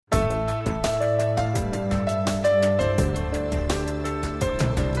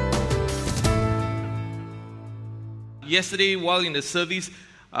yesterday while in the service,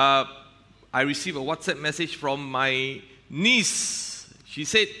 I received a WhatsApp message from my niece. She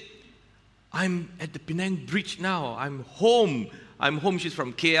said, I'm at the Penang Bridge now. I'm home. She's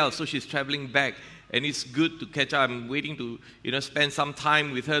from KL, so she's traveling back. And it's good to catch up. I'm waiting to, spend some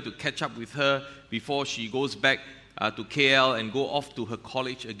time with her, to catch up with her before she goes back to KL and go off to her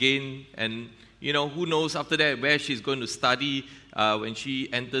college again. And, who knows after that where she's going to study when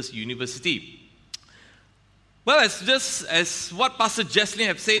she enters university. Well, as what Pastor Jesslyn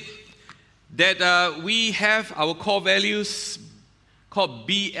have said, that we have our core values called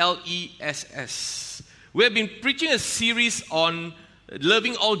BLESS. We have been preaching a series on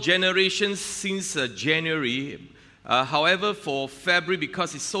loving all generations since January. However, for February,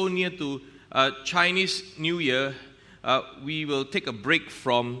 because it's so near to Chinese New Year, we will take a break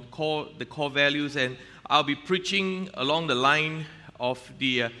from the core values, and I'll be preaching along the line of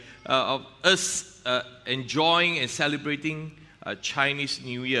of us enjoying and celebrating Chinese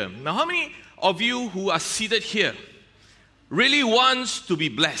New Year. Now, how many of you who are seated here really wants to be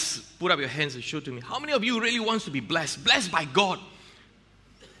blessed? Put up your hands and show to me. How many of you really wants to be blessed? Blessed by God.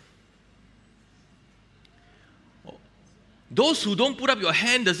 Those who don't put up your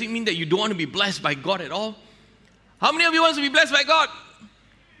hand, does it mean that you don't want to be blessed by God at all? How many of you wants to be blessed by God?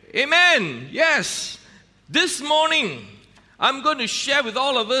 Amen. Yes. This morning, I'm going to share with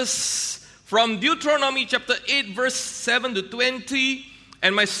all of us from Deuteronomy chapter 8, verse 7 to 20.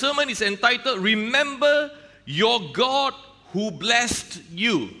 And my sermon is entitled, Remember Your God Who Blessed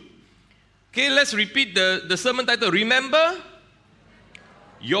You. Okay, let's repeat the sermon title. Remember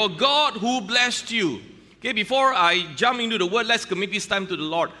Your God Who Blessed You. Okay, before I jump into the word, let's commit this time to the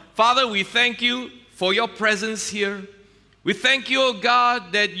Lord. Father, we thank you for your presence here. We thank you, O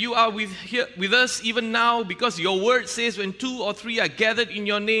God, that you are with us even now, because your word says when 2 or 3 are gathered in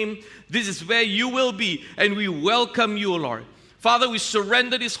your name, this is where you will be, and we welcome you, O Lord. Father, we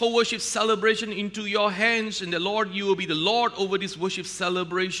surrender this whole worship celebration into your hands, and the Lord, you will be the Lord over this worship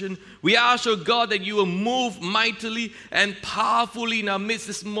celebration. We ask, O God, that you will move mightily and powerfully in our midst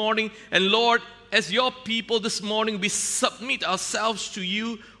this morning. And Lord, as your people this morning, we submit ourselves to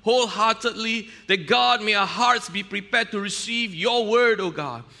you wholeheartedly, that God, may our hearts be prepared to receive your word, O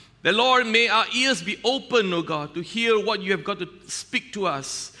God. The Lord, may our ears be open, O God, to hear what you have got to speak to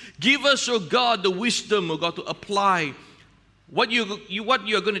us. Give us, O God, the wisdom, O God, to apply what you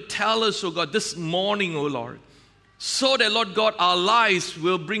are going to tell us, O God, this morning, O Lord, so that, Lord God, our lives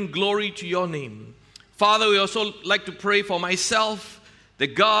will bring glory to your name. Father, we also like to pray for myself,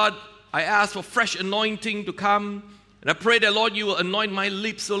 that God, I ask for fresh anointing to come. And I pray that, Lord, you will anoint my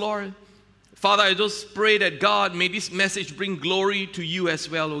lips, O Lord. Father, I just pray that, God, may this message bring glory to you as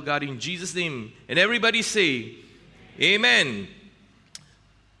well, O God, in Jesus' name. And everybody say, Amen.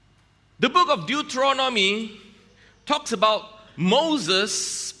 The book of Deuteronomy talks about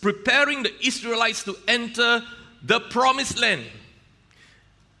Moses preparing the Israelites to enter the promised land.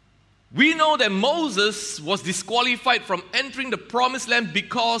 We know that Moses was disqualified from entering the promised land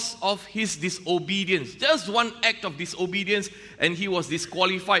because of his disobedience. Just one act of disobedience, and he was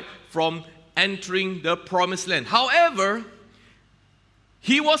disqualified from entering the promised land. However,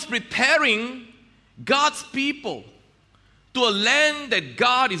 he was preparing God's people to a land that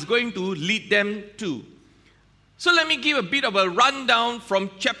God is going to lead them to. So let me give a bit of a rundown from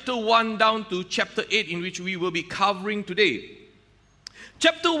chapter 1 down to chapter 8, in which we will be covering today.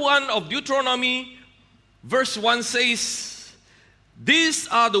 Chapter 1 of Deuteronomy, verse 1 says, These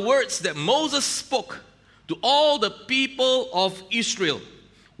are the words that Moses spoke to all the people of Israel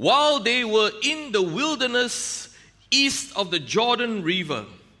while they were in the wilderness east of the Jordan River.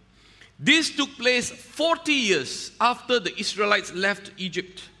 This took place 40 years after the Israelites left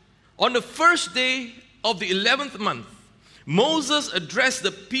Egypt. On the first day of the 11th month, Moses addressed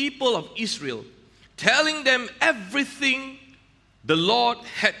the people of Israel, telling them everything the Lord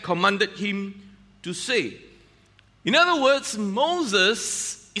had commanded him to say. In other words,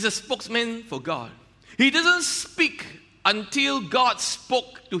 Moses is a spokesman for God. He doesn't speak until God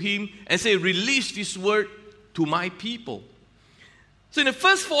spoke to him and said, release this word to my people. So in the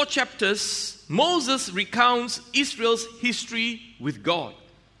first 4 chapters, Moses recounts Israel's history with God.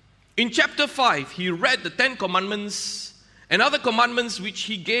 In chapter 5, he read the 10 commandments and other commandments which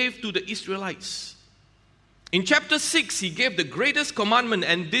he gave to the Israelites. In chapter 6, he gave the greatest commandment,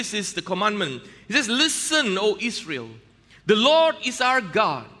 and this is the commandment. He says, Listen, O Israel, the Lord is our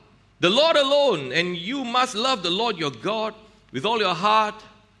God, the Lord alone, and you must love the Lord your God with all your heart,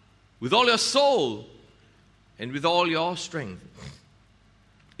 with all your soul, and with all your strength.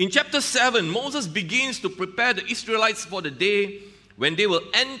 In chapter 7, Moses begins to prepare the Israelites for the day when they will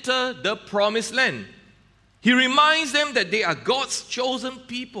enter the promised land. He reminds them that they are God's chosen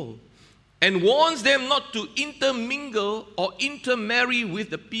people and warns them not to intermingle or intermarry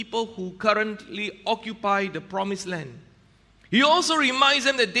with the people who currently occupy the promised land. He also reminds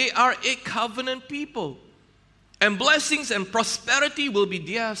them that they are a covenant people, and blessings and prosperity will be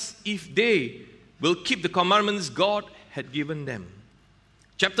theirs if they will keep the commandments God had given them.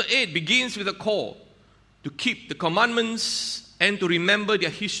 Chapter 8 begins with a call to keep the commandments and to remember their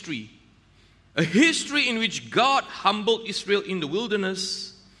history. A history in which God humbled Israel in the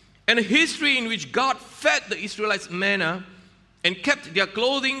wilderness, and a history in which God fed the Israelites manna and kept their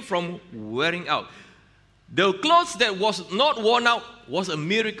clothing from wearing out. The clothes that was not worn out was a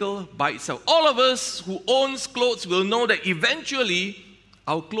miracle by itself. All of us who owns clothes will know that eventually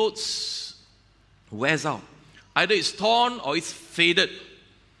our clothes wears out. Either it's torn or it's faded.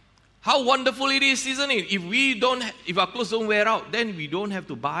 How wonderful it is, isn't it? If our clothes don't wear out, then we don't have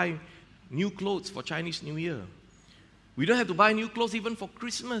to buy new clothes for Chinese New Year. We don't have to buy new clothes even for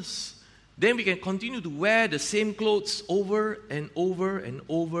Christmas. Then we can continue to wear the same clothes over and over and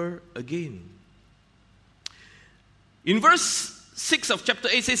over again. In verse 6 of chapter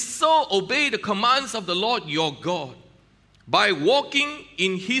 8 it says, "So obey the commands of the Lord your God by walking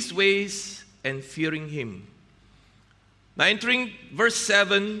in his ways and fearing him." Now entering verse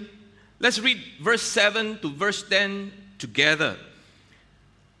 7, let's read verse 7 to verse 10 together.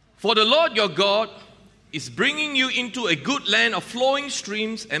 "For the Lord your God is bringing you into a good land of flowing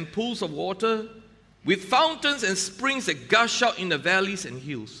streams and pools of water, with fountains and springs that gush out in the valleys and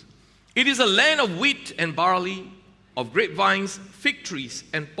hills. It is a land of wheat and barley, of grapevines, fig trees,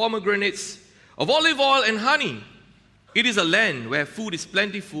 and pomegranates, of olive oil and honey. It is a land where food is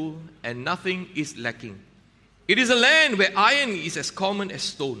plentiful and nothing is lacking. It is a land where iron is as common as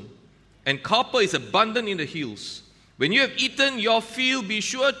stone, and copper is abundant in the hills. When you have eaten your fill, be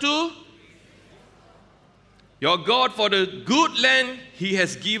sure to your God for the good land he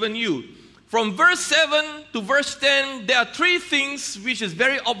has given you." From verse 7 to verse 10, there are three things which is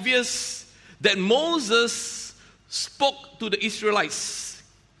very obvious that Moses spoke to the Israelites.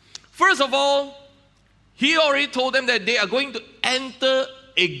 First of all, he already told them that they are going to enter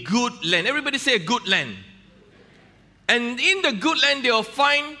a good land. Everybody say a good land. And in the good land they will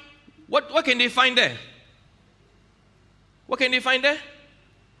find, what can they find there? What can they find there?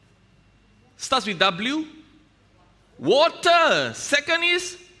 Starts with W. Water. Second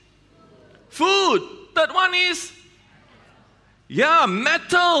is food. Third one is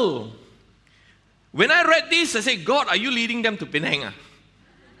metal. When I read this, I said, God, are you leading them to Penang?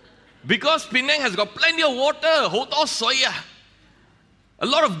 Because Penang has got plenty of water, hotor soya, a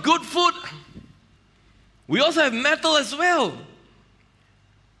lot of good food. We also have metal as well.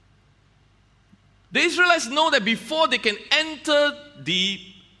 The Israelites know that before they can enter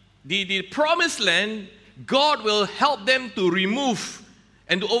the promised land, God will help them to remove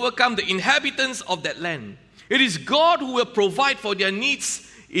and to overcome the inhabitants of that land. It is God who will provide for their needs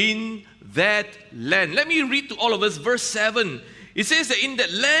in that land. Let me read to all of us verse 7. It says that in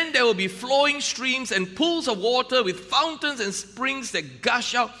that land there will be flowing streams and pools of water with fountains and springs that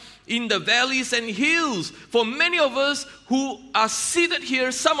gush out in the valleys and hills. For many of us who are seated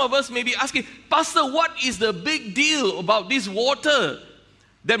here, some of us may be asking, Pastor, what is the big deal about this water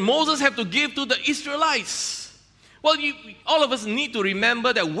that Moses had to give to the Israelites? Well, all of us need to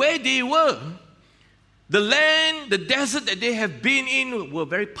remember that where they were, the land, the desert that they have been in were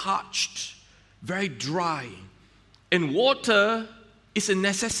very parched, very dry. And water is a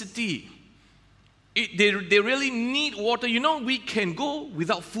necessity. They really need water. You know, we can go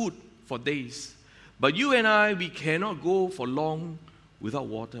without food for days. But you and I, we cannot go for long without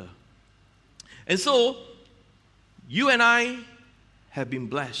water. And so, you and I have been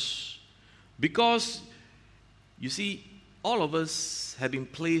blessed. Because, you see, all of us have been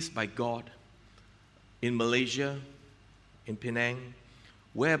placed by God in Malaysia, in Penang,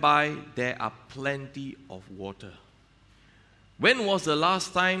 whereby there are plenty of water. When was the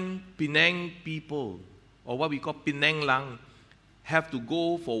last time Penang people, or what we call Penang Lang, have to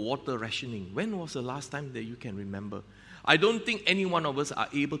go for water rationing? When was the last time that you can remember? I don't think any one of us are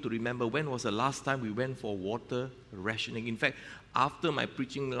able to remember when was the last time we went for water rationing. In fact, after my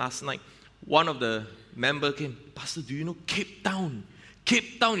preaching last night, one of the members came, Pastor, do you know Cape Town?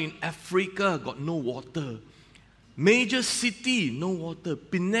 Cape Town in Africa got no water. Major city, no water.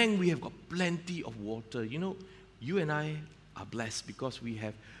 Penang, we have got plenty of water. You know, you and I are blessed because we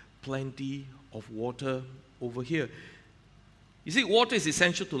have plenty of water over here. You see, water is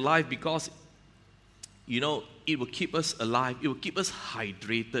essential to life because, you know, it will keep us alive. It will keep us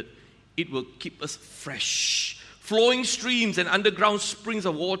hydrated. It will keep us fresh. Flowing streams and underground springs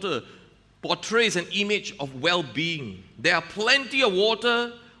of water portrays an image of well-being. There are plenty of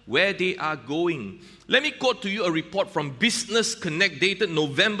water where they are going. Let me quote to you a report from Business Connect dated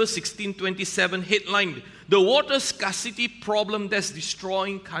November 16, 2027, headlined, "The Water Scarcity Problem That's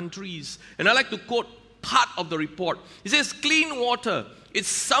Destroying Countries." And I like to quote part of the report. It says, "Clean water, it's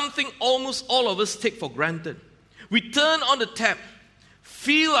something almost all of us take for granted. We turn on the tap,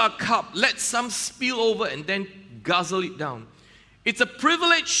 fill our cup, let some spill over and then guzzle it down. It's a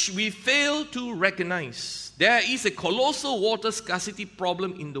privilege we fail to recognize. There is a colossal water scarcity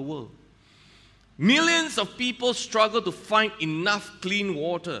problem in the world. Millions of people struggle to find enough clean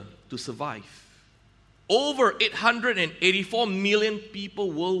water to survive. Over 884 million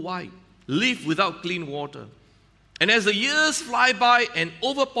people worldwide live without clean water. And as the years fly by and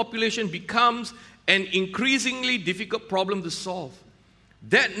overpopulation becomes an increasingly difficult problem to solve,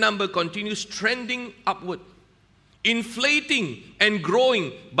 that number continues trending upward, inflating and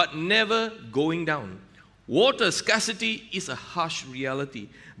growing, but never going down. Water scarcity is a harsh reality.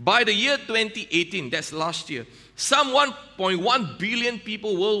 By the year 2018, that's last year, some 1.1 billion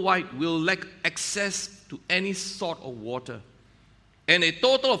people worldwide will lack access to any sort of water. And a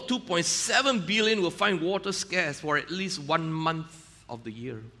total of 2.7 billion will find water scarce for at least 1 month of the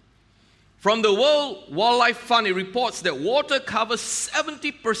year. From the World Wildlife Fund, it reports that water covers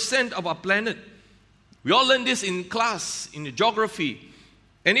 70% of our planet. We all learned this in class, in geography.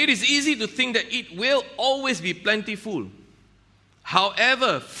 And it is easy to think that it will always be plentiful.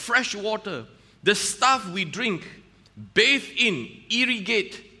 However, fresh water, the stuff we drink, bathe in,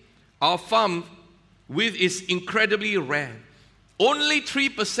 irrigate our farm with, is incredibly rare. Only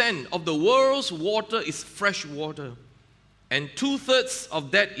 3% of the world's water is fresh water, and 2/3 of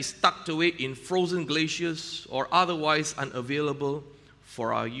that is tucked away in frozen glaciers or otherwise unavailable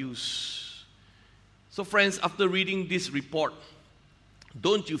for our use. So friends, after reading this report,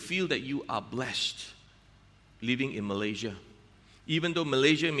 don't you feel that you are blessed living in Malaysia? Even though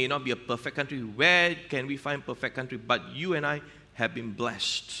Malaysia may not be a perfect country, where can we find perfect country? But you and I have been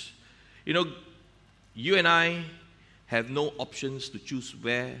blessed. You know, you and I have no options to choose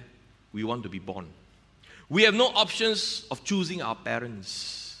where we want to be born. We have no options of choosing our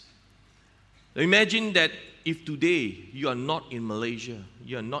parents. Imagine that if today you are not in Malaysia,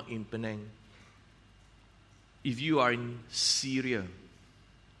 you are not in Penang, if you are in Syria,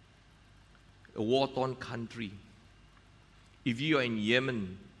 a war-torn country, if you are in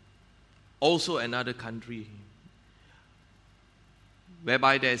Yemen, also another country,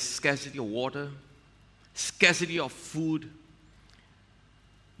 whereby there is scarcity of water, scarcity of food,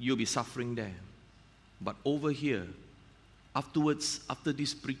 you'll be suffering there. But over here, afterwards, after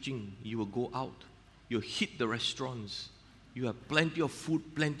this preaching, you will go out, you'll hit the restaurants, you have plenty of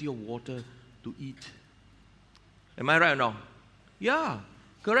food, plenty of water to eat. Am I right or no? Yeah,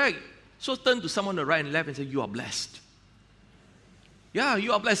 correct. So turn to someone on the right and left and say, you are blessed. Yeah,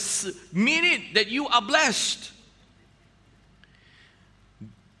 you are blessed. Mean it that you are blessed.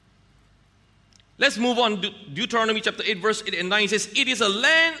 Let's move on. Deuteronomy chapter 8, verse 8 and 9 says, "It is a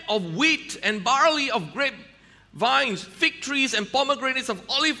land of wheat and barley, of grapevines, fig trees and pomegranates, of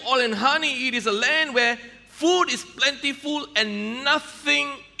olive oil and honey. It is a land where food is plentiful and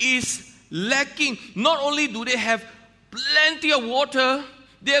nothing is lacking." Not only do they have plenty of water,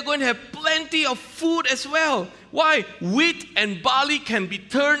 they are going to have plenty of food as well. Why? Wheat and barley can be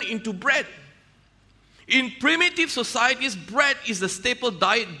turned into bread. In primitive societies, bread is the staple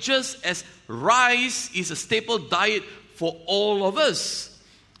diet, just as rice is a staple diet for all of us.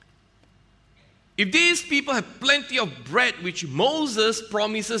 If these people have plenty of bread, which Moses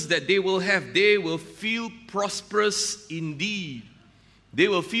promises that they will have, they will feel prosperous indeed. They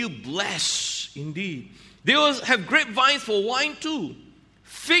will feel blessed indeed. They will have grapevines for wine too,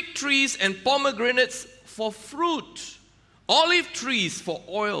 fig trees and pomegranates for fruit, olive trees for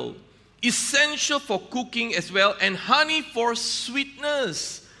oil, essential for cooking as well, and honey for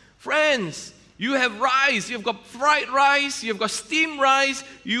sweetness. Friends, you have rice, you've got fried rice, you've got steamed rice,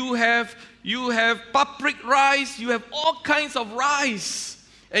 you have paprika rice, you have all kinds of rice.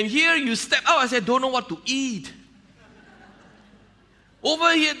 And here you step out and say, don't know what to eat.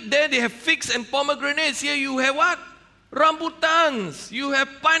 Over here, there they have figs and pomegranates. Here you have what? Rambutans. You have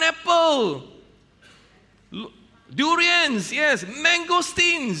pineapple. Durians, yes.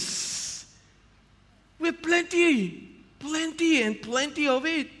 Mangosteens. We have plenty of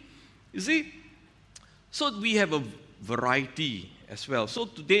it. You see? So we have a variety as well. So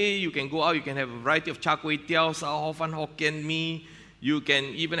today you can go out, you can have a variety of char kway teow, sao hao fan, Hokkien mee. You can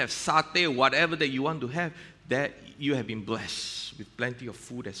even have satay, whatever that you want to have. That you have been blessed with plenty of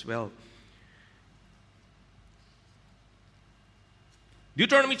food as well.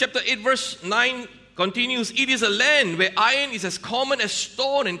 Deuteronomy chapter 8 verse 9 continues, it is a land where iron is as common as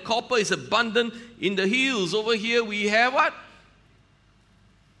stone and copper is abundant in the hills. Over here we have what?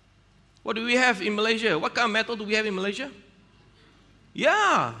 What do we have in Malaysia? What kind of metal do we have in Malaysia?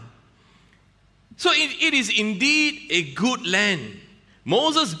 Yeah. So it is indeed a good land.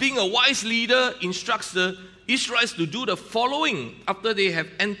 Moses, being a wise leader, instructs the Israelites to do the following after they have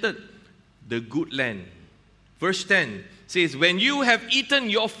entered the good land. Verse 10 says, when you have eaten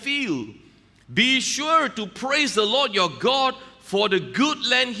your fill, be sure to praise the Lord your God for the good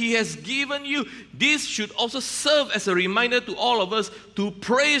land He has given you. This should also serve as a reminder to all of us to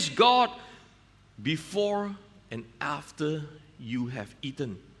praise God before and after you have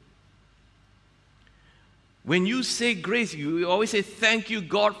eaten. When you say grace, you always say, thank you,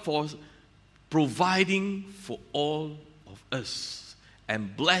 God, for providing for all of us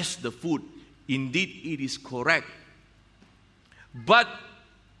and bless the food. Indeed, it is correct. But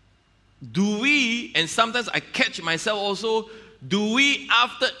do we, and sometimes I catch myself also, do we,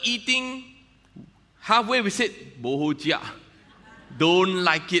 after eating, halfway we said, boho jia, don't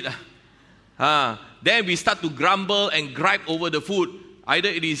like it. Then we start to grumble and gripe over the food. Either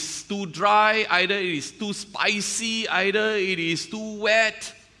it is too dry, either it is too spicy, either it is too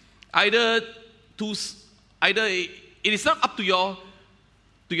wet, either it is not up to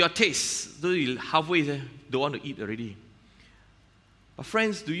your taste. So you halfway don't want to eat already. But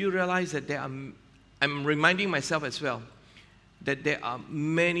friends, do you realize that I'm reminding myself as well that there are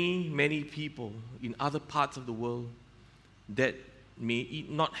many, many people in other parts of the world that may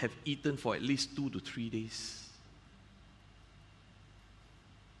not have eaten for at least 2 to 3 days.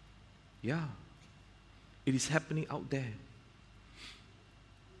 Yeah, it is happening out there.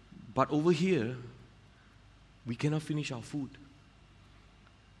 But over here, we cannot finish our food.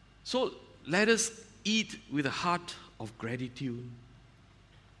 So let us eat with a heart of gratitude.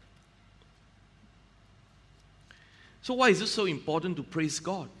 So why is it so important to praise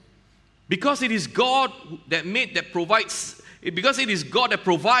God? Because it is God that provides, because it is God that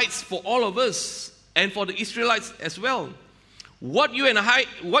provides for all of us and for the Israelites as well. What you and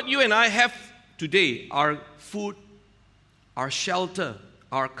I have today, our food, our shelter,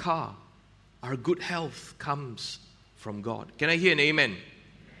 our car, our good health comes from God. Can I hear an amen?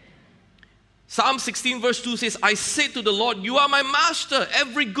 Psalm 16 verse 2 says, I said to the Lord, you are my master.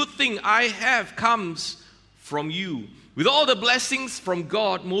 Every good thing I have comes from you. With all the blessings from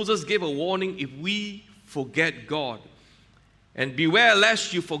God, Moses gave a warning if we forget God. And beware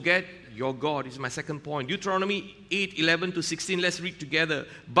lest you forget your God is my second point. Deuteronomy 8:11 to 16. Let's read together.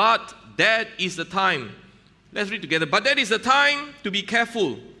 But that is the time. Let's read together. But that is the time to be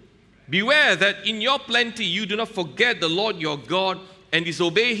careful. Beware that in your plenty you do not forget the Lord your God and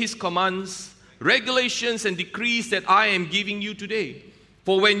disobey His commands, regulations, and decrees that I am giving you today.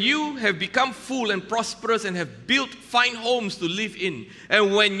 For when you have become full and prosperous and have built fine homes to live in,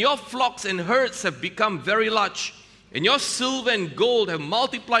 and when your flocks and herds have become very large, and your silver and gold have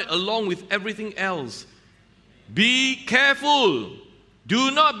multiplied along with everything else, be careful.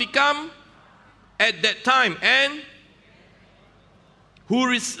 Do not become at that time, and who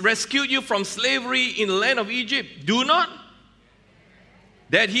rescued you from slavery in the land of Egypt, do not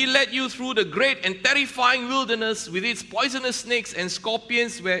that He led you through the great and terrifying wilderness with its poisonous snakes and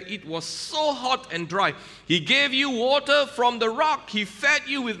scorpions where it was so hot and dry. He gave you water from the rock. He fed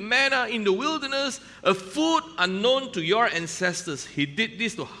you with manna in the wilderness, a food unknown to your ancestors. He did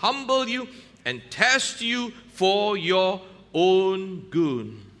this to humble you and test you for your own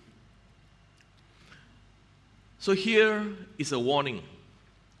good. So here is a warning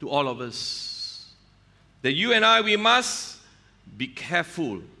to all of us that you and I, we must be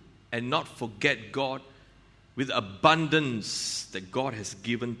careful and not forget God with abundance that God has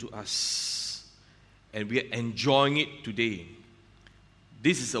given to us. And we are enjoying it today.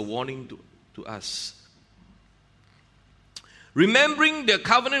 This is a warning to us. Remembering their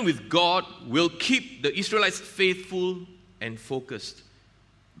covenant with God will keep the Israelites faithful and focused.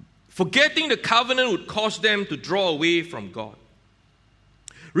 Forgetting the covenant would cause them to draw away from God.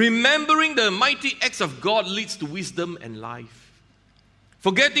 Remembering the mighty acts of God leads to wisdom and life.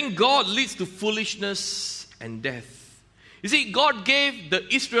 Forgetting God leads to foolishness and death. You see, God gave the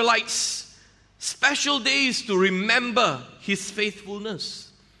Israelites special days to remember His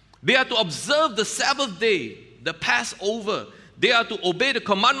faithfulness. They are to observe the Sabbath day, the Passover. They are to obey the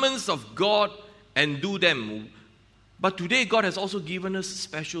commandments of God and do them. But today, God has also given us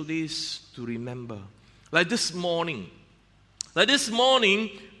special days to remember. Like this morning,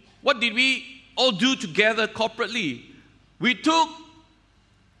 what did we all do together corporately? We took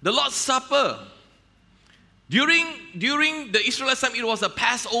the Lord's Supper. During the Israelites' time, it was a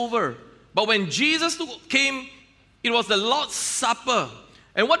Passover. But when Jesus came, it was the Lord's Supper.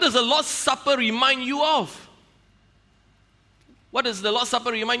 And what does the Lord's Supper remind you of? What does the Lord's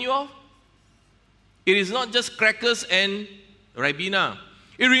Supper remind you of? It is not just crackers and Ribena.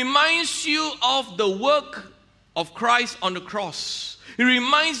 It reminds you of the work of Christ on the cross. It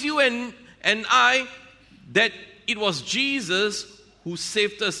reminds you and I that it was Jesus who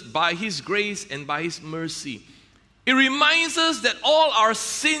saved us by His grace and by His mercy. It reminds us that all our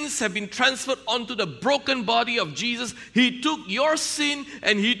sins have been transferred onto the broken body of Jesus. He took your sin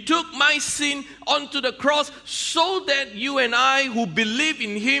and He took my sin onto the cross so that you and I who believe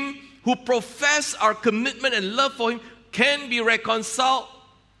in Him, who profess our commitment and love for Him, can be reconciled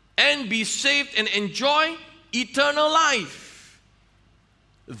and be saved and enjoy eternal life.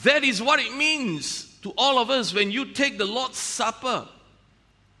 That is what it means to all of us when you take the Lord's Supper.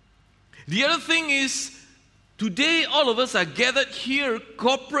 The other thing is, today all of us are gathered here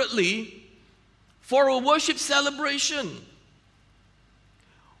corporately for a worship celebration.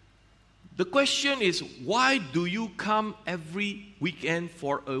 The question is, why do you come every weekend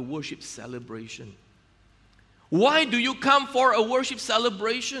for a worship celebration? Why do you come for a worship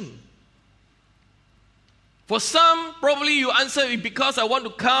celebration? For some, probably you answer it because I want to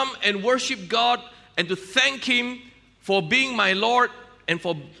come and worship God and to thank Him for being my Lord and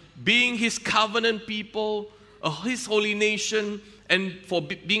for being His covenant people, His holy nation, and for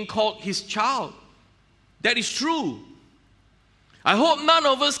being called His child. That is true. I hope none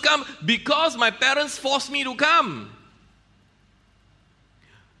of us come because my parents forced me to come.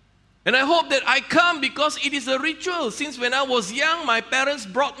 And I hope that I come because it is a ritual. Since when I was young, my parents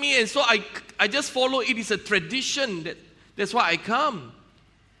brought me, and so I just follow. It is a tradition. That's why I come.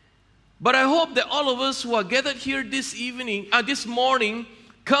 But I hope that all of us who are gathered here this morning,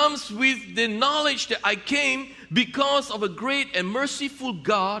 comes with the knowledge that I came because of a great and merciful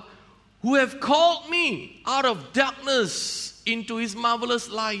God who have called me out of darkness into His marvelous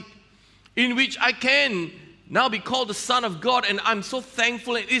light, in which I can now be called the Son of God, and I'm so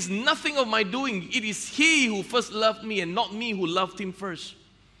thankful. It is nothing of my doing. It is He who first loved me and not me who loved Him first.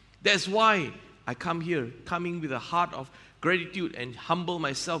 That's why I come here, coming with a heart of gratitude and humble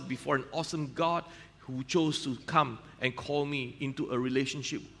myself before an awesome God who chose to come and call me into a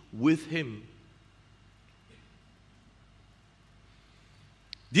relationship with Him.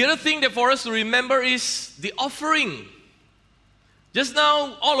 The other thing that for us to remember is the offering. Just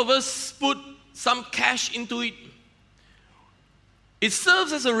now, all of us put some cash into it. It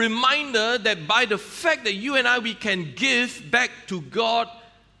serves as a reminder that by the fact that you and I, we can give back to God,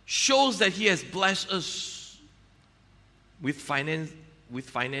 shows that He has blessed us with finances.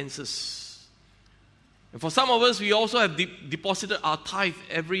 And for some of us, we also have deposited our tithe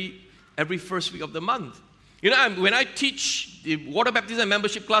every first week of the month. You know, when I teach the water baptism and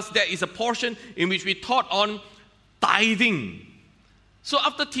membership class, there is a portion in which we taught on tithing. So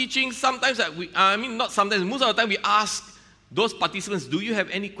after teaching, sometimes, not sometimes, most of the time we ask those participants, do you have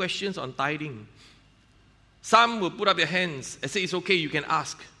any questions on tithing? Some will put up their hands and say, it's okay, you can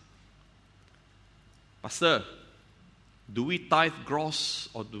ask. Pastor, do we tithe gross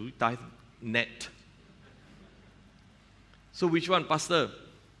or do we tithe net? So which one, Pastor?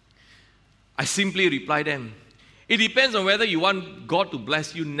 I simply reply them, it depends on whether you want God to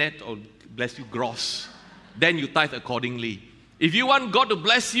bless you net or bless you gross. Then you tithe accordingly. If you want God to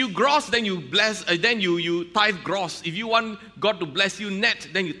bless you gross, then you tithe gross. If you want God to bless you net,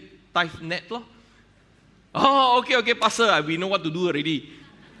 then you tithe net. Oh, okay, Pastor, we know what to do already.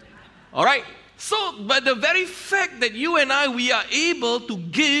 All right? So, but the very fact that you and I, we are able to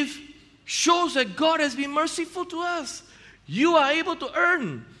give shows that God has been merciful to us. You are able to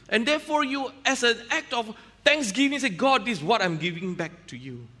earn. And therefore you, as an act of thanksgiving, say, God, this is what I'm giving back to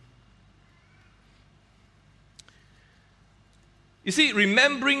you. You see,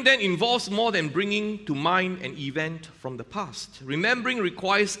 remembering then involves more than bringing to mind an event from the past. Remembering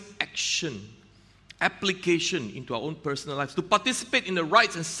requires action, application into our own personal lives, to participate in the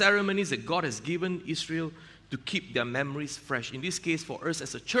rites and ceremonies that God has given Israel to keep their memories fresh. In this case, for us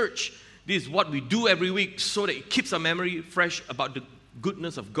as a church, this is what we do every week so that it keeps our memory fresh about the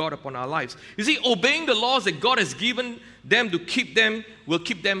goodness of God upon our lives. You see, obeying the laws that God has given them to keep them will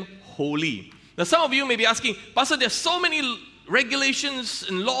keep them holy. Now, some of you may be asking, Pastor, there's so many regulations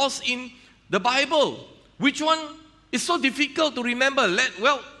and laws in the Bible. Which one is so difficult to remember?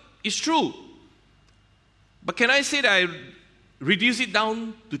 Well, it's true. But can I say that I reduce it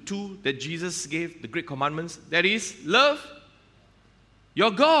down to two that Jesus gave, the great commandments? That is, love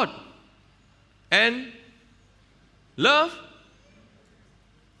your God and love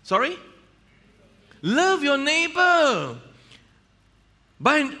Love your neighbor.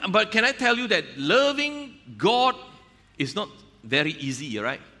 But can I tell you that loving God is not very easy,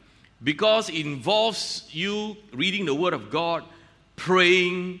 right? Because it involves you reading the Word of God,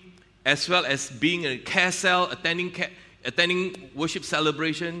 praying, as well as being in a care cell, attending worship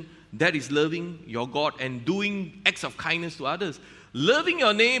celebration. That is loving your God and doing acts of kindness to others. Loving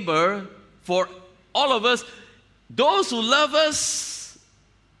your neighbor, for all of us, those who love us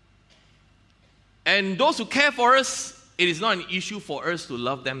and those who care for us, it is not an issue for us to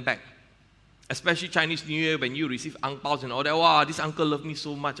love them back. Especially Chinese New Year, when you receive ang paos and all that. Wow, this uncle loved me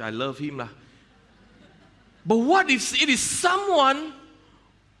so much, I love him lah. But what if it is someone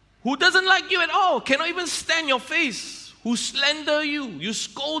who doesn't like you at all, cannot even stand your face, who slandered you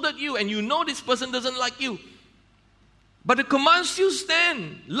scolded you, and you know this person doesn't like you? But the command still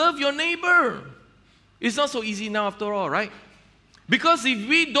stands. Love your neighbor. It's not so easy now after all, right? Because if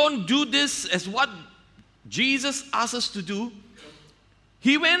we don't do this as what Jesus asked us to do,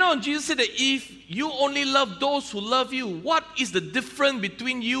 He went on, Jesus said that if you only love those who love you, what is the difference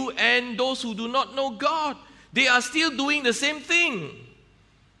between you and those who do not know God? They are still doing the same thing.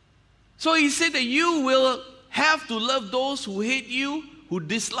 So He said that you will have to love those who hate you, who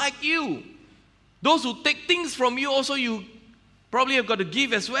dislike you. Those who take things from you also, you probably have got to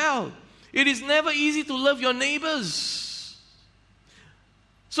give as well. It is never easy to love your neighbors.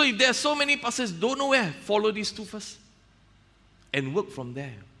 So if there are so many pastors, don't know where, follow these two first. And work from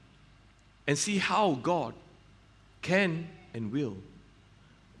there. And see how God can and will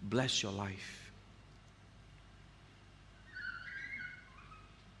bless your life.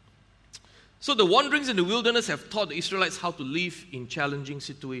 So the wanderings in the wilderness have taught the Israelites how to live in challenging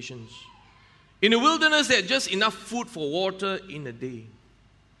situations. In the wilderness, they had just enough food for water in a day.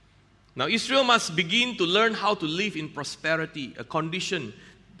 Now Israel must begin to learn how to live in prosperity, a condition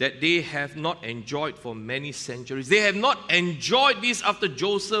that they have not enjoyed for many centuries. They have not enjoyed this after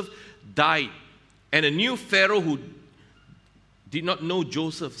Joseph died and a new Pharaoh who did not know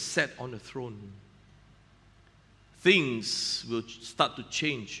Joseph sat on the throne. Things will start to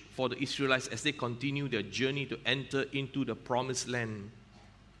change for the Israelites as they continue their journey to enter into the promised land.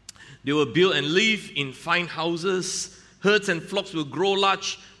 They will build and live in fine houses. Herds and flocks will grow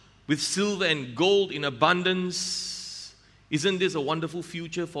large with silver and gold in abundance. Isn't this a wonderful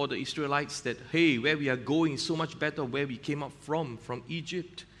future for the Israelites that, hey, where we are going is so much better where we came up from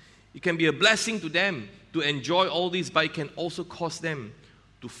Egypt. It can be a blessing to them to enjoy all this, but it can also cause them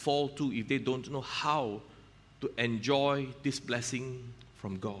to fall too if they don't know how to enjoy this blessing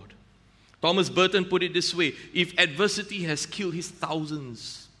from God. Thomas Burton put it this way: if adversity has killed his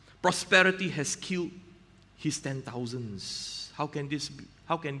thousands, prosperity has killed his 10,000s. How can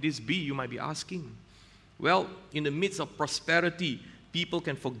this be, you might be asking? Well, in the midst of prosperity, people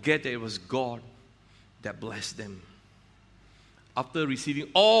can forget that it was God that blessed them. After receiving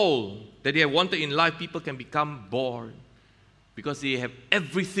all that they have wanted in life, people can become bored because they have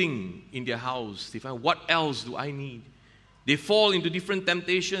everything in their house. They find, what else do I need? They fall into different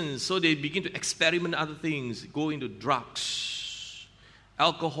temptations, so they begin to experiment other things, go into drugs,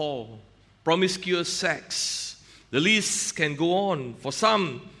 alcohol, promiscuous sex. The list can go on. For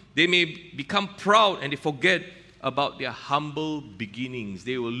some, they may become proud and they forget about their humble beginnings.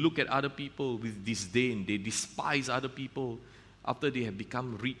 They will look at other people with disdain. They despise other people after they have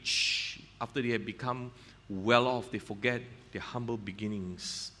become rich, after they have become well off. They forget their humble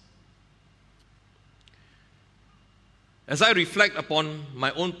beginnings. As I reflect upon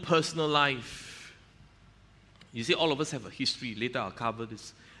my own personal life, you see, all of us have a history. Later I'll cover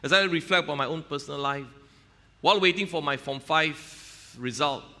this. As I reflect upon my own personal life, while waiting for my Form 5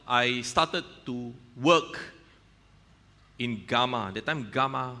 result, I started to work in Gamma. That time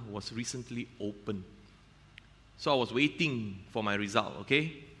Gamma was recently opened. So I was waiting for my result,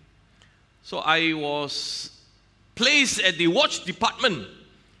 okay? So I was placed at the watch department.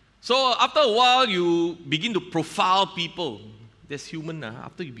 So after a while, you begin to profile people. That's human.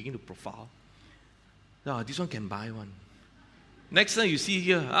 After you begin to profile, this one can buy one. Next time you see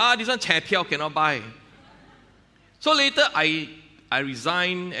here, this one 彩票 cannot buy. So later I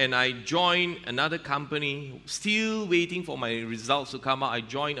resigned and I joined another company, still waiting for my results to come out. I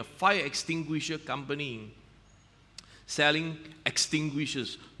joined a fire extinguisher company, selling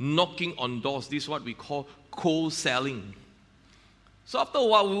extinguishers, knocking on doors. This is what we call cold selling. So after a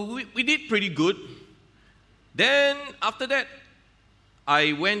while, we did pretty good. Then after that,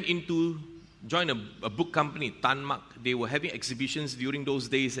 I went into, joined a book company, Tanmak. They were having exhibitions during those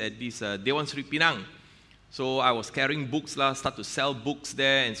days at this Dewan Sri Penang. So I was carrying books, start to sell books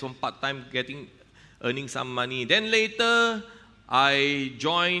there, and some part-time earning some money. Then later, I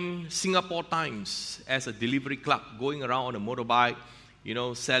joined Singapore Times as a delivery clerk, going around on a motorbike,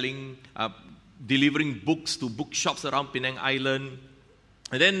 selling, delivering books to bookshops around Penang Island.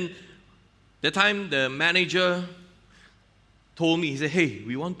 And then, that time, the manager told me, he said, hey,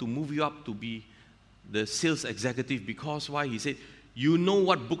 we want to move you up to be the sales executive. Because why? He said, you know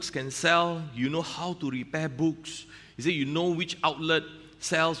what books can sell. You know how to repair books. He said, you know which outlet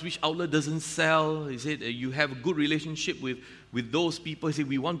sells, which outlet doesn't sell. He said, you have a good relationship with those people. He said,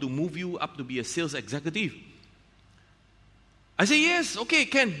 we want to move you up to be a sales executive. I said, yes, okay,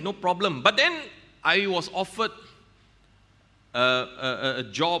 Ken, no problem. But then I was offered a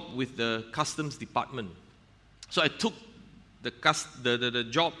job with the customs department. So I took the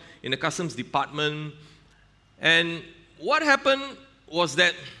job in the customs department. And what happened was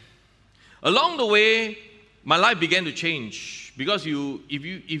that along the way, my life began to change. Because if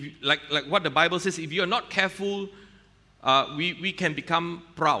you like what the Bible says, if you are not careful, we can become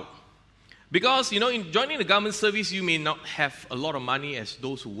proud. Because, in joining the government service, you may not have a lot of money as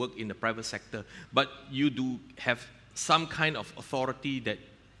those who work in the private sector, but you do have some kind of authority that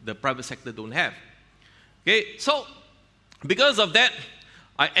the private sector don't have. Okay, so because of that,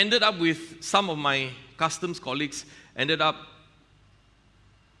 I ended up with some of my customs colleagues, ended up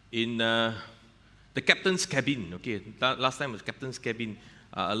in the captain's cabin. Okay, last time was captain's cabin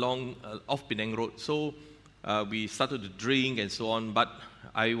along off Penang Road. So we started to drink and so on, but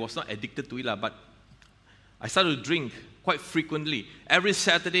I was not addicted to it, but I started to drink quite frequently. Every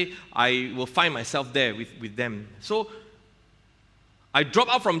Saturday, I will find myself there with them. So I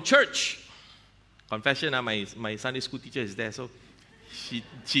dropped out from church. Confession, my Sunday school teacher is there, so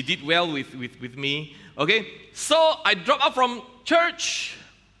she did well with me. Okay, so I dropped out from church.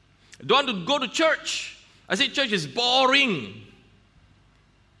 I don't want to go to church. I said, church is boring.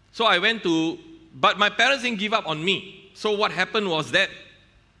 So I went but my parents didn't give up on me. So what happened was that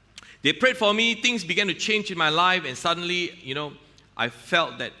they prayed for me, things began to change in my life, and suddenly, I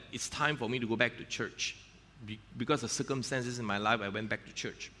felt that it's time for me to go back to church. Because of circumstances in my life, I went back to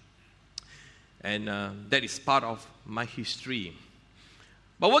church. And that is part of my history.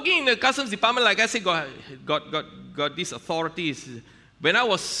 But working in the customs department, like I said, got these authorities. When I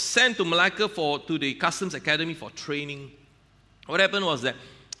was sent to Malacca to the customs academy for training, what happened was that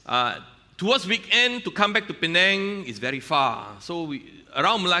towards weekend, to come back to Penang is very far. So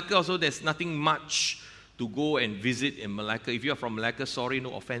around Malacca also, there's nothing much to go and visit in Malacca. If you are from Malacca, sorry,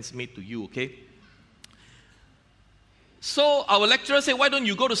 no offense made to you, okay? So our lecturer said, why don't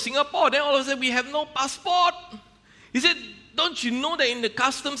you go to Singapore? Then all of a sudden, we have no passport. He said, don't you know that in the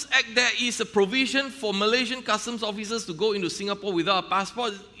Customs Act, there is a provision for Malaysian customs officers to go into Singapore without a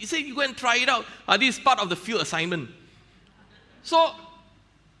passport? He said, you go and try it out. This is part of the field assignment. So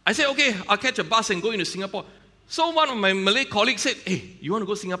I said, okay, I'll catch a bus and go into Singapore. So one of my Malay colleagues said, hey, you want to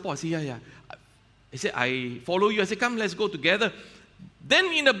go to Singapore? I said, yeah. He said, I follow you. I said, come, let's go together. Then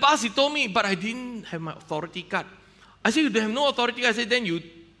in the bus, he told me, but I didn't have my authority card. I said, you don't have no authority. I said, then you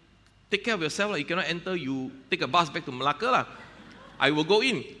take care of yourself. You cannot enter. You take a bus back to Malacca. I will go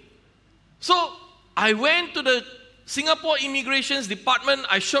in. So I went to the Singapore Immigrations Department.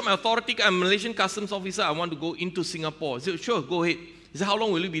 I showed my authority card. I'm a Malaysian customs officer. I want to go into Singapore. He said, sure, go ahead. He said, how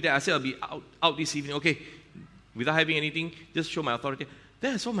long will you be there? I said, I'll be out this evening. Okay. Without having anything, just show my authority.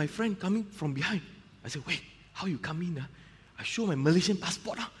 Then I saw my friend coming from behind. I said, wait, how you come in? I show my Malaysian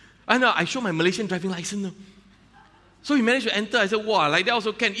passport. I show my Malaysian driving license. So he managed to enter. I said, wow, like that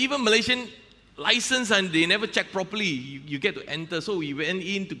also can. Even Malaysian license, and they never check properly. You get to enter. So we went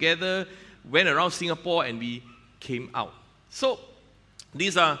in together, went around Singapore, and we came out. So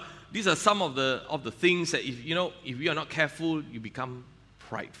these are some of the things that if you are not careful, you become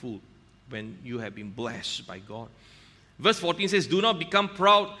prideful when you have been blessed by God. Verse 14 says, do not become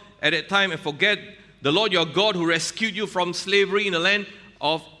proud at that time and forget the Lord your God who rescued you from slavery in the land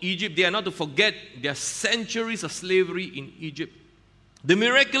of Egypt. They are not to forget their centuries of slavery in Egypt. The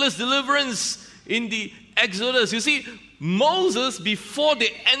miraculous deliverance in the Exodus. You see, Moses, before the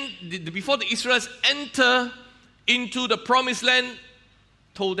Israelites enter into the promised land,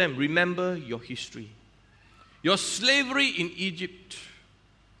 told them, remember your history. Your slavery in Egypt.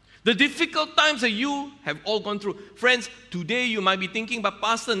 The difficult times that you have all gone through. Friends, today you might be thinking, but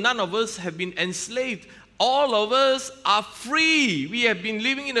Pastor, none of us have been enslaved. All of us are free. We have been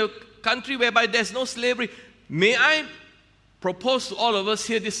living in a country whereby there's no slavery. May I propose to all of us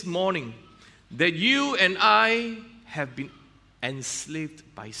here this morning that you and I have been enslaved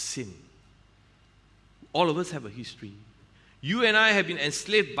by sin. All of us have a history. You and I have been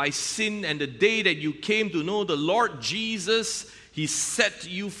enslaved by sin, and the day that you came to know the Lord Jesus, He set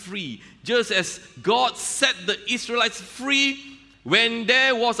you free. Just as God set the Israelites free when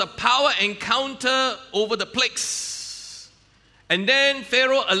there was a power encounter over the plagues. And then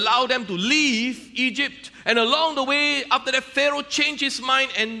Pharaoh allowed them to leave Egypt. And along the way, after that, Pharaoh changed his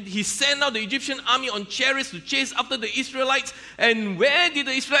mind and he sent out the Egyptian army on chariots to chase after the Israelites. And where did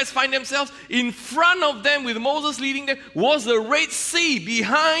the Israelites find themselves? In front of them, with Moses leading them, was the Red Sea.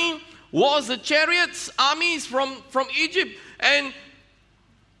 Behind was the chariots, armies from Egypt. And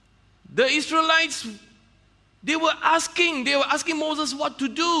the Israelites, they were asking Moses what to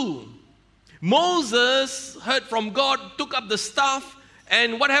do. Moses heard from God, took up the staff,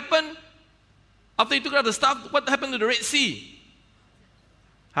 and what happened? After he took up the staff, what happened to the Red Sea?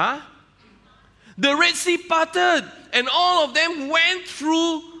 The Red Sea parted, and all of them went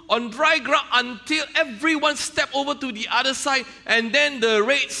through on dry ground until everyone stepped over to the other side, and then the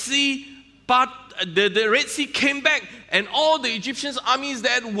Red Sea the Red Sea came back, and all the Egyptian armies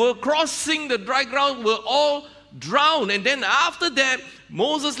that were crossing the dry ground were all drowned. And then after that,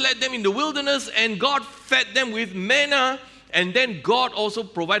 Moses led them in the wilderness, and God fed them with manna, and then God also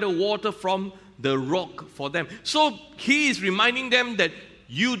provided water from the rock for them. So he is reminding them that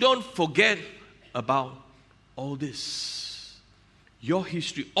you don't forget about all this. Your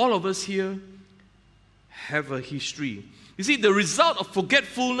history, all of us here have a history. You see, the result of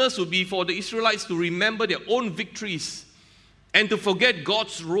forgetfulness would be for the Israelites to remember their own victories and to forget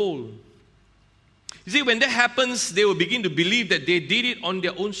God's role. You see, when that happens, they will begin to believe that they did it on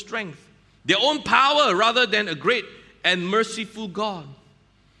their own strength, their own power, rather than a great and merciful God.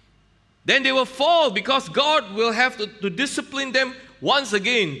 Then they will fall because God will have to discipline them once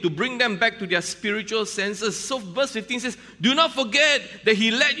again to bring them back to their spiritual senses. So verse 15 says, do not forget that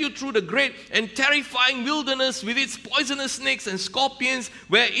he led you through the great and terrifying wilderness with its poisonous snakes and scorpions,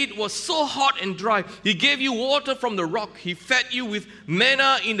 where it was so hot and dry. He gave you water from the rock. He fed you with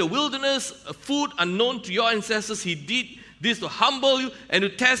manna in the wilderness, a food unknown to your ancestors. He did this to humble you and to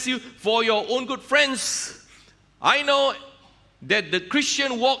test you for your own good. Friends, I know that the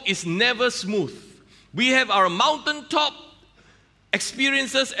Christian walk is never smooth. We have our mountaintop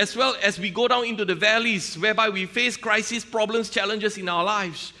experiences as well as we go down into the valleys whereby we face crises, problems, challenges in our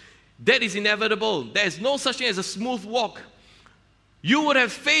lives. That is inevitable. There is no such thing as a smooth walk. You would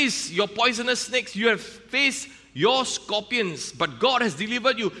have faced your poisonous snakes, you have faced your scorpions, but God has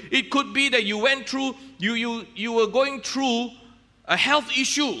delivered you. It could be that you went through, you were going through a health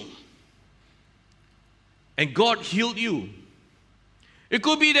issue and God healed you. It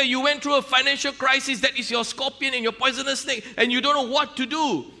could be that you went through a financial crisis, that is your scorpion and your poisonous snake, and you don't know what to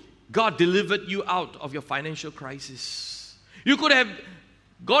do. God delivered you out of your financial crisis. You could have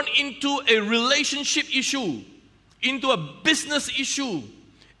gone into a relationship issue, into a business issue,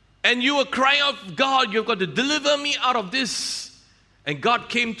 and you were crying out, God, you've got to deliver me out of this. And God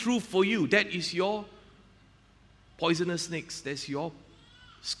came through for you. That is your poisonous snakes. That's your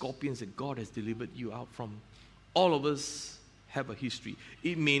scorpions that God has delivered you out from. All of us have a history.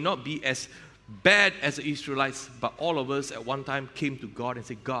 It may not be as bad as the Israelites, but all of us at one time came to God and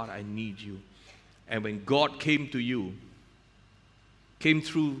said, God, I need you. And when God came to you, came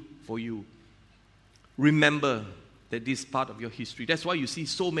through for you, remember that this is part of your history. That's why you see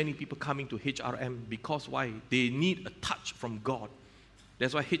so many people coming to HRM, because why? They need a touch from God.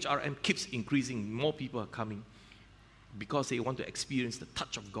 That's why HRM keeps increasing. More people are coming because they want to experience the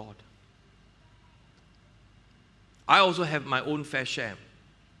touch of God. I also have my own fair share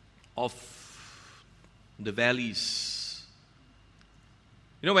of the valleys.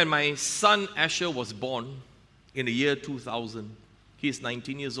 You know, when my son Asher was born in the year 2000, he is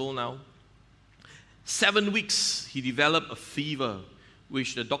 19 years old now. 7 weeks, he developed a fever,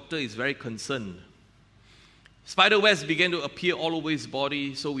 which the doctor is very concerned. Spiderwebs began to appear all over his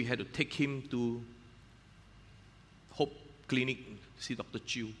body, so we had to take him to Hope Clinic to see Dr.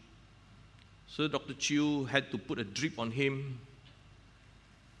 Chew. So Dr. Chew had to put a drip on him.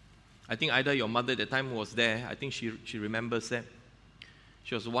 I think either your mother at the time was there. I think she remembers that.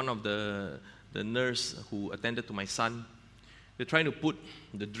 She was one of the nurse who attended to my son. They're trying to put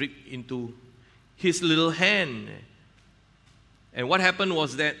the drip into his little hand. And what happened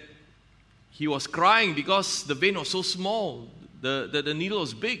was that he was crying because the vein was so small. The needle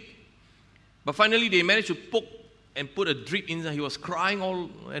was big. But finally they managed to poke and put a drip in. He was crying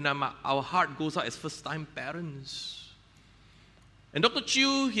and our heart goes out as first-time parents. And Dr.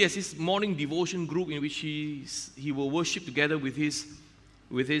 Chew, he has his morning devotion group in which he will worship together with his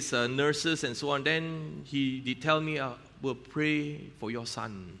nurses and so on. Then he did tell me, we'll pray for your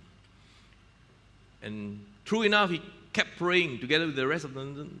son. And true enough, he kept praying together with the rest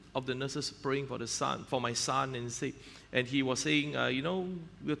of the nurses, praying for my son, and he was saying,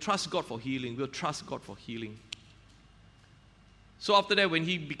 we'll trust God for healing. We'll trust God for healing. So after that, when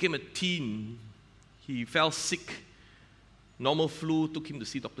he became a teen, he fell sick. Normal flu, took him to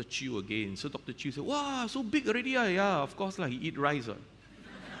see Dr. Chew again. So Dr. Chew said, wow, so big already. Yeah, of course, he eat rice.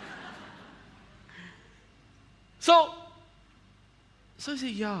 So he said,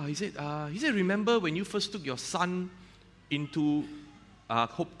 yeah. He said, remember when you first took your son into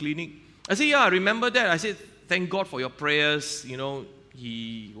Hope Clinic? I said, yeah, I remember that. I said, thank God for your prayers.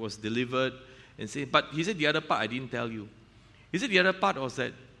 He was delivered. But he said, the other part I didn't tell you. He said, the other part was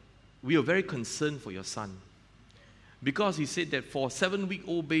that we are very concerned for your son. Because he said that for a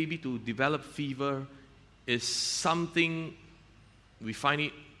 7-week-old baby to develop fever is something we find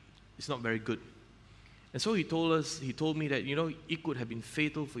it's not very good. And so he told me that, it could have been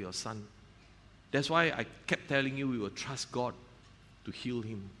fatal for your son. That's why I kept telling you we will trust God to heal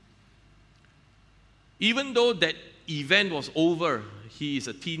him. Even though that event was over, he is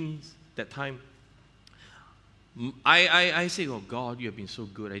a teen that time, I say, oh God, you have been so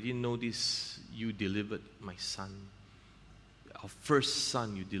good. I didn't know this. You delivered my son. Our first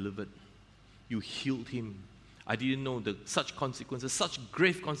son you delivered. You healed him. I didn't know such consequences, such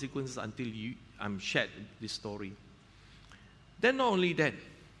grave consequences until I'm shared this story. Then not only that,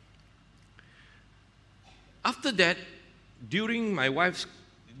 after that, during my wife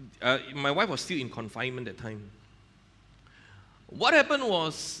was still in confinement at that time. What happened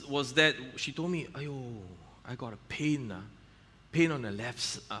was that she told me, I got a pain on the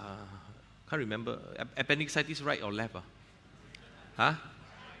left, can't remember, appendicitis right or left?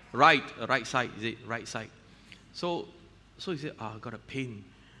 Right side, is it? Right side. So he said, I got a pain.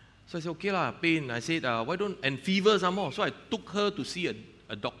 So I said, okay pain. I said, why don't, and fever some more. So I took her to see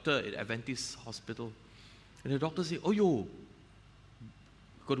a doctor at Adventist Hospital. And the doctor said, got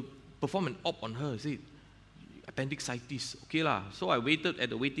to perform an op on her. He said, appendicitis. Okay So I waited at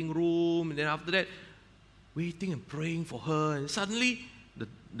the waiting room, and then after that, waiting and praying for her. And suddenly,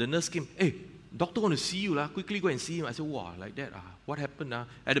 the nurse came, hey, doctor want to see you, quickly go and see him. I said, wow, like that, what happened?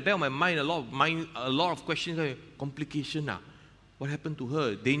 At the back of my mind, a lot of questions, complication, what happened to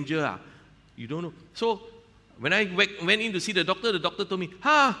her, danger, you don't know. So, when I went in to see the doctor told me,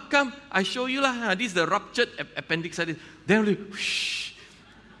 come, I show you, this is the ruptured appendicitis. Then whoosh.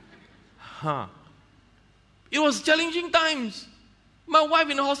 It was challenging times. My wife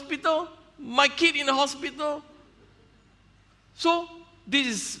in the hospital, my kid in the hospital. So, this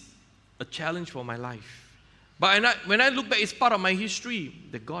is a challenge for my life. But when I look back, it's part of my history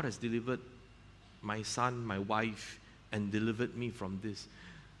that God has delivered my son, my wife, and delivered me from this.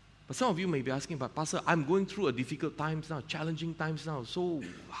 But some of you may be asking, but Pastor, I'm going through a difficult times now, challenging times now. So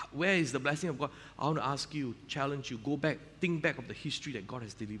where is the blessing of God? I want to ask you, challenge you, go back, think back of the history that God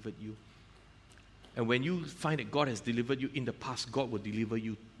has delivered you. And when you find that God has delivered you in the past, God will deliver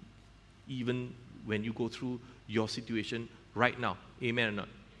you even when you go through your situation right now. Amen or not?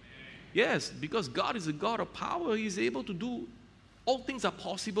 Yes, because God is a God of power. He is able to do, all things are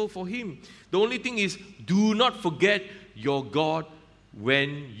possible for Him. The only thing is, do not forget your God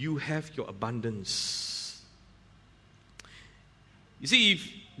when you have your abundance. You see, if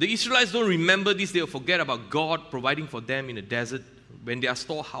the Israelites don't remember this, they'll forget about God providing for them in the desert when their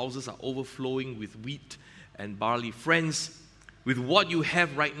storehouses are overflowing with wheat and barley. Friends, with what you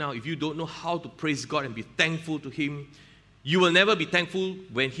have right now, if you don't know how to praise God and be thankful to Him, you will never be thankful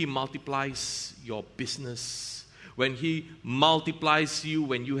when He multiplies your business, when He multiplies you,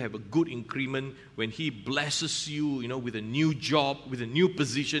 when you have a good increment, when He blesses you, with a new job, with a new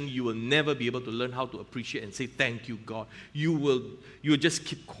position. You will never be able to learn how to appreciate and say, thank you, God. You will just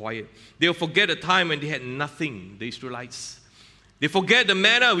keep quiet. They'll forget a time when they had nothing, the Israelites. They forget the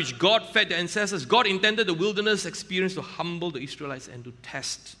manna which God fed their ancestors. God intended the wilderness experience to humble the Israelites and to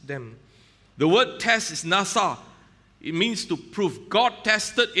test them. The word test is nasa. It means to prove. God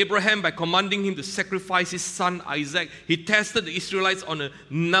tested Abraham by commanding him to sacrifice his son Isaac. He tested the Israelites on a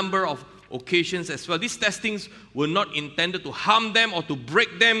number of occasions as well. These testings were not intended to harm them or to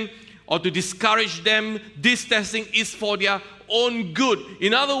break them or to discourage them. This testing is for their own good.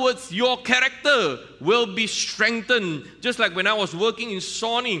 In other words, your character will be strengthened. Just like when I was working in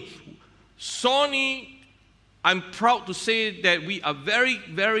Sony, I'm proud to say that we are very,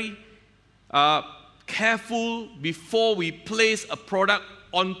 very careful before we place a product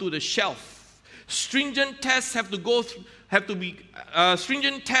onto the shelf. Stringent tests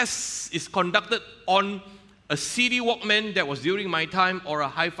stringent tests is conducted on a CD Walkman that was during my time or a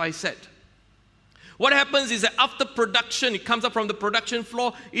hi-fi set. What happens is that after production, it comes up from the production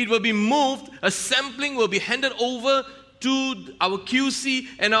floor, it will be moved, a sampling will be handed over to our QC,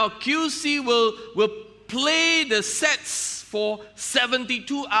 and our QC will play the sets for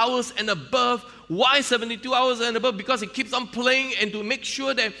 72 hours and above. Why 72 hours and above? Because it keeps on playing and to make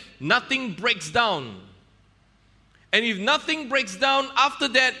sure that nothing breaks down. And if nothing breaks down, after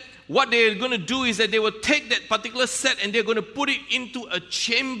that, what they're going to do is that they will take that particular set and they're going to put it into a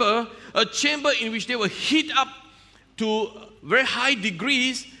chamber in which they will heat up to very high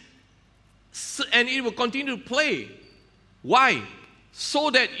degrees, and it will continue to play. Why? So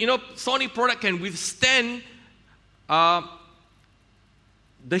that, Sony product can withstand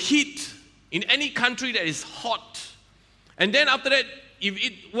the heat in any country that is hot. And then after that, if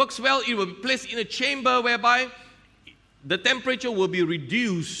it works well, it will be placed in a chamber whereby the temperature will be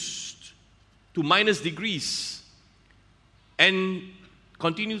reduced to minus degrees and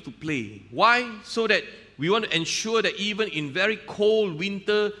continue to play. Why? So that we want to ensure that even in very cold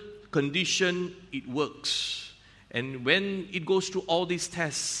winter condition, it works. And when it goes through all these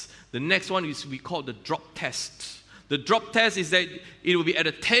tests, the next one is we call the drop test. The drop test is that it will be at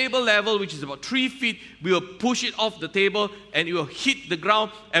a table level, which is about 3 feet. We will push it off the table and it will hit the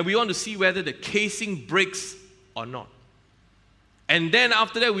ground, and we want to see whether the casing breaks or not. And then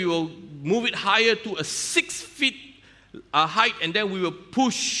after that, we will move it higher to a 6 feet height, and then we will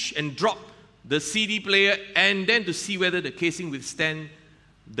push and drop the CD player, and then to see whether the casing withstand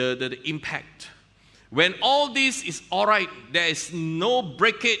the impact. When all this is all right, there is no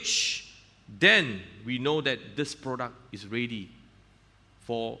breakage, then we know that this product is ready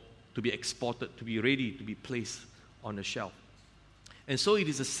to be exported, to be ready to be placed on the shelf. And so it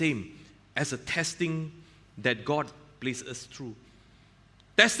is the same as a testing that God placed us through.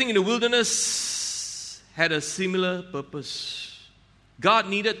 Testing in the wilderness had a similar purpose. God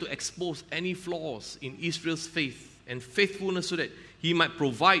needed to expose any flaws in Israel's faith and faithfulness so that He might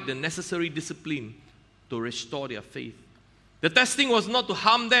provide the necessary discipline to restore their faith. The testing was not to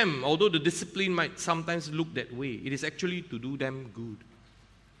harm them, although the discipline might sometimes look that way. It is actually to do them good.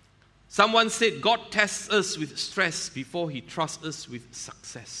 Someone said, God tests us with stress before He trusts us with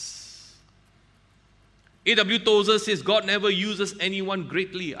success. A.W. Tozer says, God never uses anyone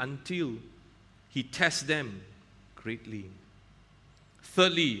greatly until He tests them greatly.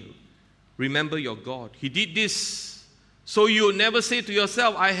 Thirdly, remember your God. He did this so you will never say to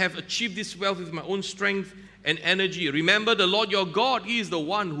yourself, I have achieved this wealth with my own strength and energy. Remember the Lord your God. He is the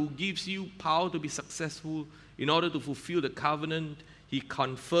one who gives you power to be successful in order to fulfill the covenant He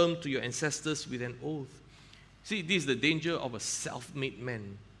confirmed to your ancestors with an oath. See, this is the danger of a self-made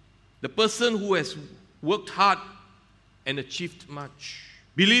man. The person who has worked hard and achieved much,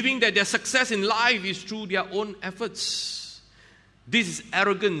 believing that their success in life is through their own efforts. This is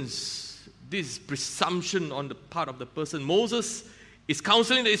arrogance. This is presumption on the part of the person. Moses is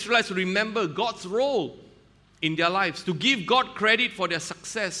counseling the Israelites to remember God's role in their lives, to give God credit for their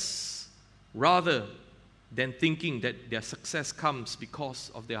success rather than thinking that their success comes because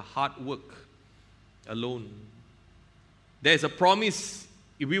of their hard work alone. There is a promise.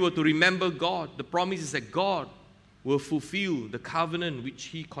 If we were to remember God, the promise is that God will fulfill the covenant which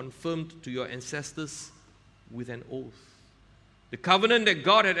He confirmed to your ancestors with an oath. The covenant that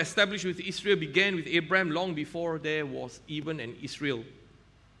God had established with Israel began with Abraham long before there was even an Israel.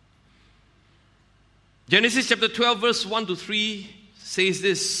 Genesis chapter 12 verse 1 to 3 says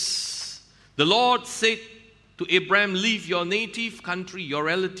this. The Lord said to Abraham, leave your native country, your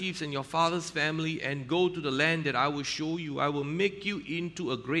relatives and your father's family, and go to the land that I will show you. I will make you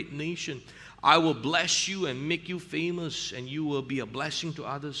into a great nation. I will bless you and make you famous, and you will be a blessing to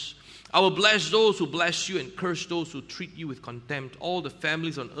others. I will bless those who bless you and curse those who treat you with contempt. All the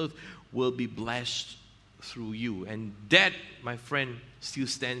families on earth will be blessed through you. And that, my friend, still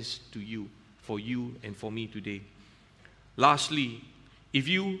stands to you, for you and for me today. Lastly, if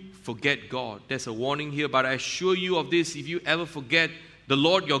you forget God, there's a warning here, but I assure you of this, if you ever forget the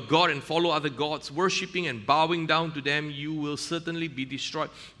Lord your God and follow other gods, worshipping and bowing down to them, you will certainly be destroyed,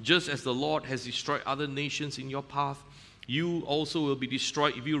 just as the Lord has destroyed other nations in your path. You also will be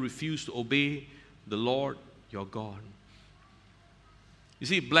destroyed if you refuse to obey the Lord your God. You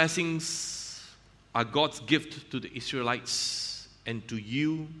see, blessings are God's gift to the Israelites and to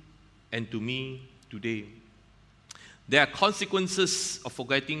you and to me today. There are consequences of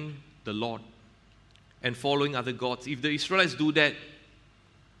forgetting the Lord and following other gods. If the Israelites do that,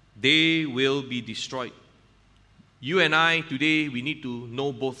 they will be destroyed. You and I today, we need to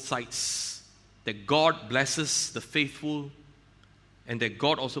know both sides. That God blesses the faithful and that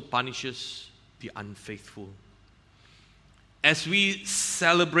God also punishes the unfaithful. As we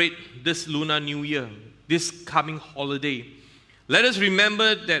celebrate this Lunar New Year, this coming holiday, let us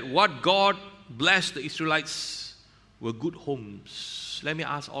remember that what God blessed the Israelites were good homes. Let me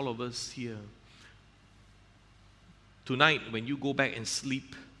ask all of us here tonight when you go back and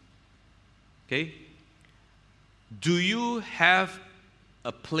sleep, okay, do you have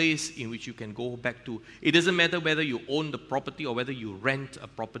a place in which you can go back to? It doesn't matter whether you own the property or whether you rent a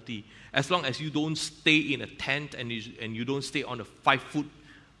property. As long as you don't stay in a tent and you don't stay on a 5-foot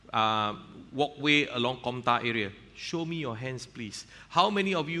walkway along Komta area. Show me your hands, please. How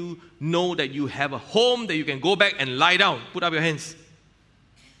many of you know that you have a home that you can go back and lie down? Put up your hands.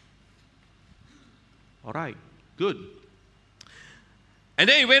 All right, good. And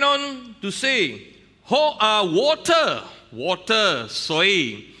then he went on to say, water,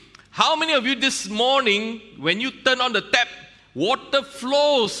 soi. How many of you this morning, when you turn on the tap, water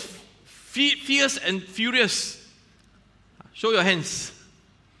flows fierce and furious? Show your hands.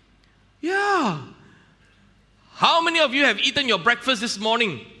 Yeah. How many of you have eaten your breakfast this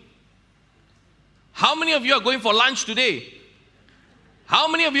morning? How many of you are going for lunch today? How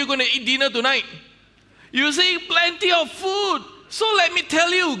many of you are going to eat dinner tonight? You see plenty of food. So let me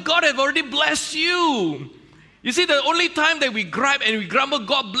tell you, God has already blessed you. You see, the only time that we gripe and we grumble,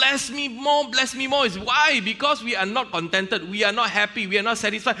 God bless me more, is why? Because we are not contented, we are not happy, we are not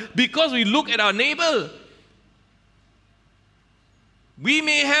satisfied. Because we look at our neighbor. We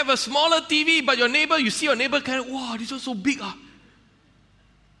may have a smaller TV, but you see your neighbor kind of, wow, this is so big.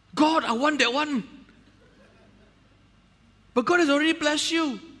 God, I want that one. But God has already blessed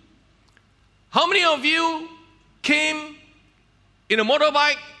you. How many of you came in a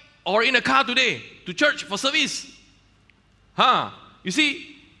motorbike or in a car today to church for service? You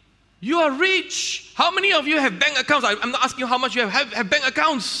see, you are rich. How many of you have bank accounts? I'm not asking you how much you have bank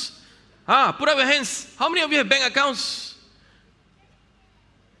accounts. Put up your hands. How many of you have bank accounts?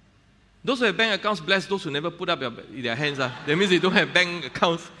 Those who have bank accounts, bless those who never put up their hands. That means they don't have bank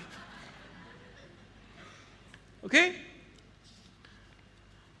accounts. Okay?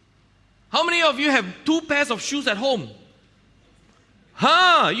 How many of you have 2 pairs of shoes at home?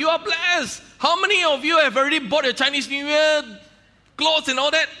 You are blessed. How many of you have already bought your Chinese New Year clothes and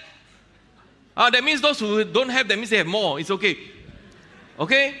all that? That means those who don't have, that means they have more. It's okay.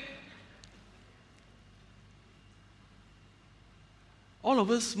 Okay? All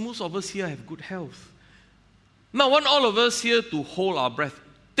of us, most of us here have good health. Now, I want all of us here to hold our breath.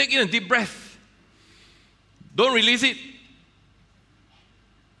 Take in a deep breath. Don't release it.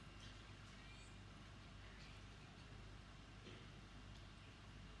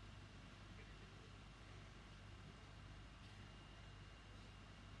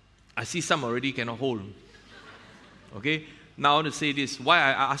 I see some already cannot hold. Okay? Now I want to say this. Why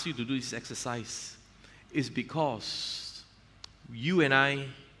I ask you to do this exercise is because you and I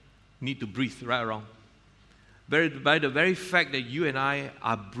need to breathe, right or wrong. By the very fact that you and I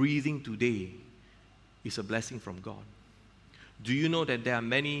are breathing today is a blessing from God. Do you know that there are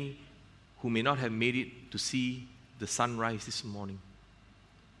many who may not have made it to see the sunrise this morning?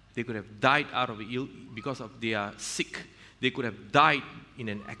 They could have died out of ill because of they are sick. They could have died in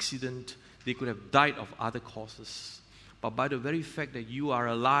an accident. They could have died of other causes. But by the very fact that you are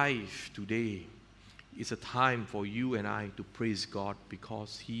alive today, it's a time for you and I to praise God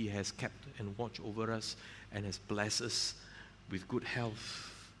because He has kept and watched over us and has blessed us with good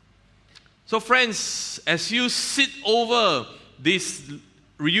health. So friends, as you sit over this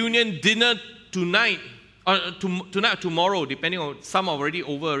reunion dinner tonight, tomorrow, depending on, some are already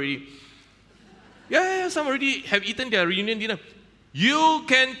over already. Yeah, some already have eaten their reunion dinner. You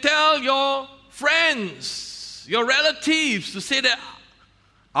can tell your friends, your relatives to say that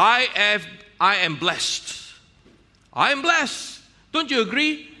I am blessed. I am blessed. Don't you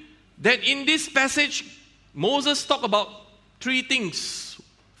agree that in this passage, Moses talked about 3 things: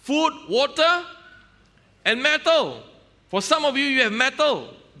 food, water, and metal. For some of you, you have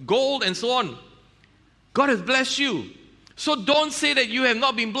metal, gold, and so on. God has blessed you. So don't say that you have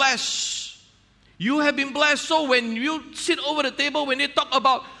not been blessed. You have been blessed. So when you sit over the table, when they talk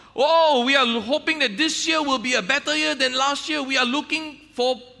about, we are hoping that this year will be a better year than last year, we are looking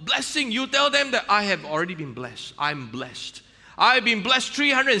for blessing, you tell them that I have already been blessed. I'm blessed. I've been blessed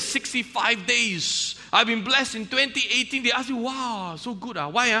 365 days. I've been blessed in 2018. They ask you, wow, so good.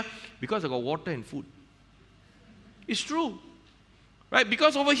 Why? Because I got water and food. It's true. Right?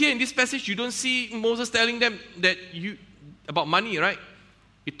 Because over here in this passage, you don't see Moses telling them that about money, right?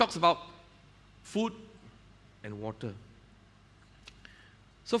 It talks about food and water.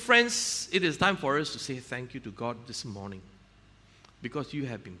 So friends, it is time for us to say thank you to God this morning. Because you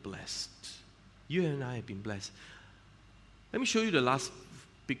have been blessed. You and I have been blessed. Let me show you the last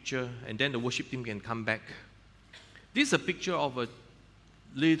picture, and then the worship team can come back. This is a picture of a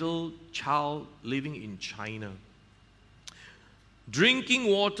little child living in China, drinking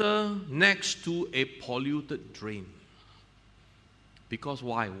water next to a polluted drain. Because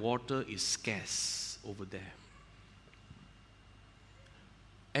why? Water is scarce over there.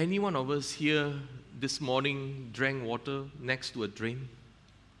 Any one of us here this morning drank water next to a drain?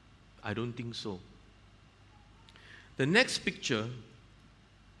 I don't think so. The next picture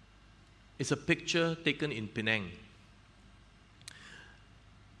is a picture taken in Penang.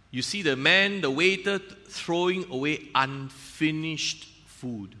 You see the man, the waiter, throwing away unfinished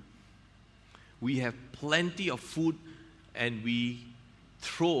food. We have plenty of food and we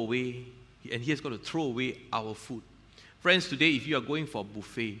throw away, and he has got to throw away our food. Friends, today if you are going for a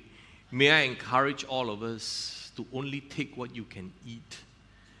buffet, may I encourage all of us to only take what you can eat.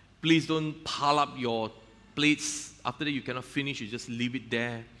 Please don't pile up your plates. After that you cannot finish, you just leave it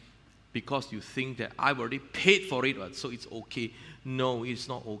there because you think that I've already paid for it, so it's okay. No, it's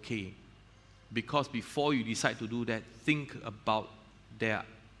not okay. Because before you decide to do that, think about there are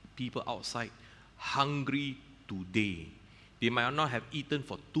people outside hungry today. They might not have eaten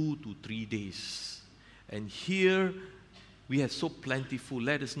for 2 to 3 days. And here we have so plentiful.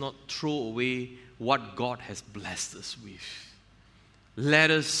 Let us not throw away what God has blessed us with.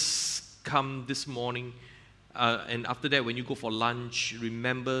 Let us come this morning, and after that, when you go for lunch,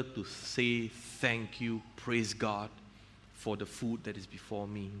 remember to say thank you, praise God for the food that is before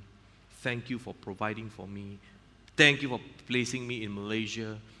me. Thank you for providing for me. Thank you for placing me in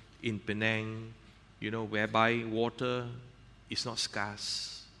Malaysia, in Penang, whereby water is not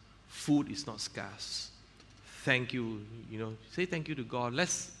scarce, food is not scarce. Thank you, say thank you to God.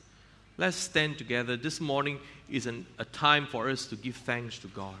 Let's stand together. This morning is a time for us to give thanks to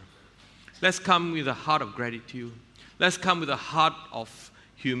God. Let's come with a heart of gratitude. Let's come with a heart of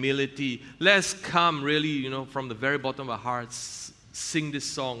humility. Let's come really, from the very bottom of our hearts, sing this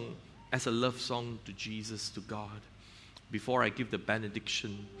song as a love song to Jesus, to God. Before I give the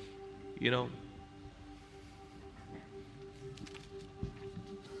benediction,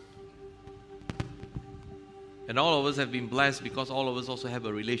 And all of us have been blessed because all of us also have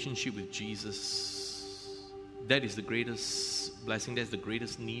a relationship with Jesus. That is the greatest blessing. That's the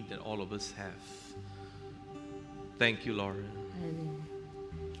greatest need that all of us have. Thank you, Lord.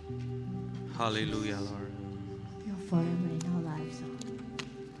 Hallelujah, Lord. You're forever in our lives, Lord.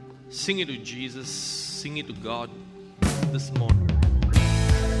 Sing it to Jesus. Sing it to God this morning.